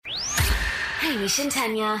Hey, Mish and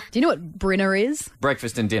Tanya. Do you know what BRINNER is?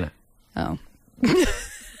 Breakfast and dinner. Oh.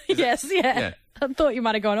 Yes, yeah. I thought you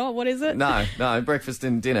might have gone, oh, what is it? No, breakfast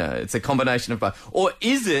and dinner. It's a combination of both. Or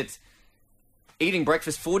is it eating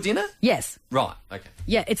breakfast for dinner? Yes. Right, okay.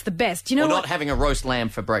 Yeah, it's the best. Do you know Or what? not having a roast lamb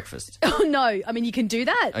for breakfast. Oh, no. I mean, you can do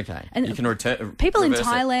that. Okay. And you can return. people in reverse it.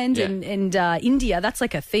 Thailand Yeah. and India, that's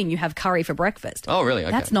like a thing. You have curry for breakfast. Oh, really?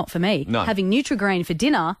 Okay. That's not for me. No. Having Nutri-Grain for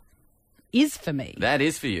dinner is for me. That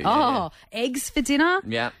is for you. Oh, eggs for dinner?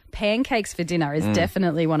 Yeah. Pancakes for dinner is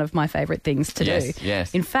definitely one of my favourite things to do.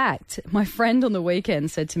 Yes. In fact, my friend on the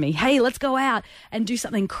weekend said to me, hey, let's go out and do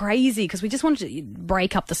something crazy because we just wanted to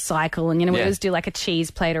break up the cycle and, we always do like a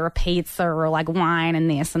cheese plate or a pizza or like wine and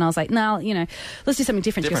this. And I was like, no, let's do something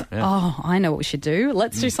different. She goes, oh, I know what we should do.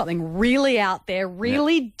 Let's do something really out there,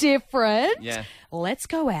 really different. Yeah. Let's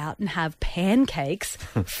go out and have pancakes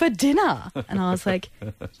for dinner. And I was like,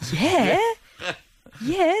 yeah.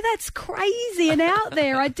 Yeah, that's crazy and out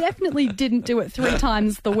there. I definitely didn't do it 3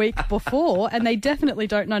 times the week before, and they definitely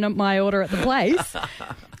don't know my order at the place.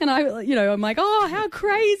 And I'm like, oh, how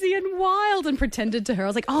crazy and wild, and pretended to her. I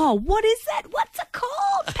was like, oh, what is that? What's it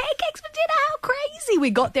called? Pancakes for dinner? How crazy. We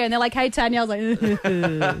got there, and they're like, hey, Tanya. I was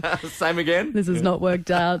like, Same again? this has not worked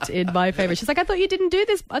out in my favour. She's like, I thought you didn't do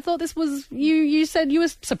this. I thought this was, you said you were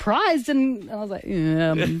surprised. And I was like,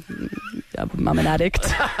 I'm an addict.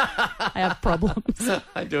 I have problems.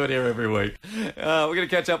 I do it here every week. We're going to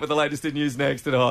catch up with the latest in news next at Hot.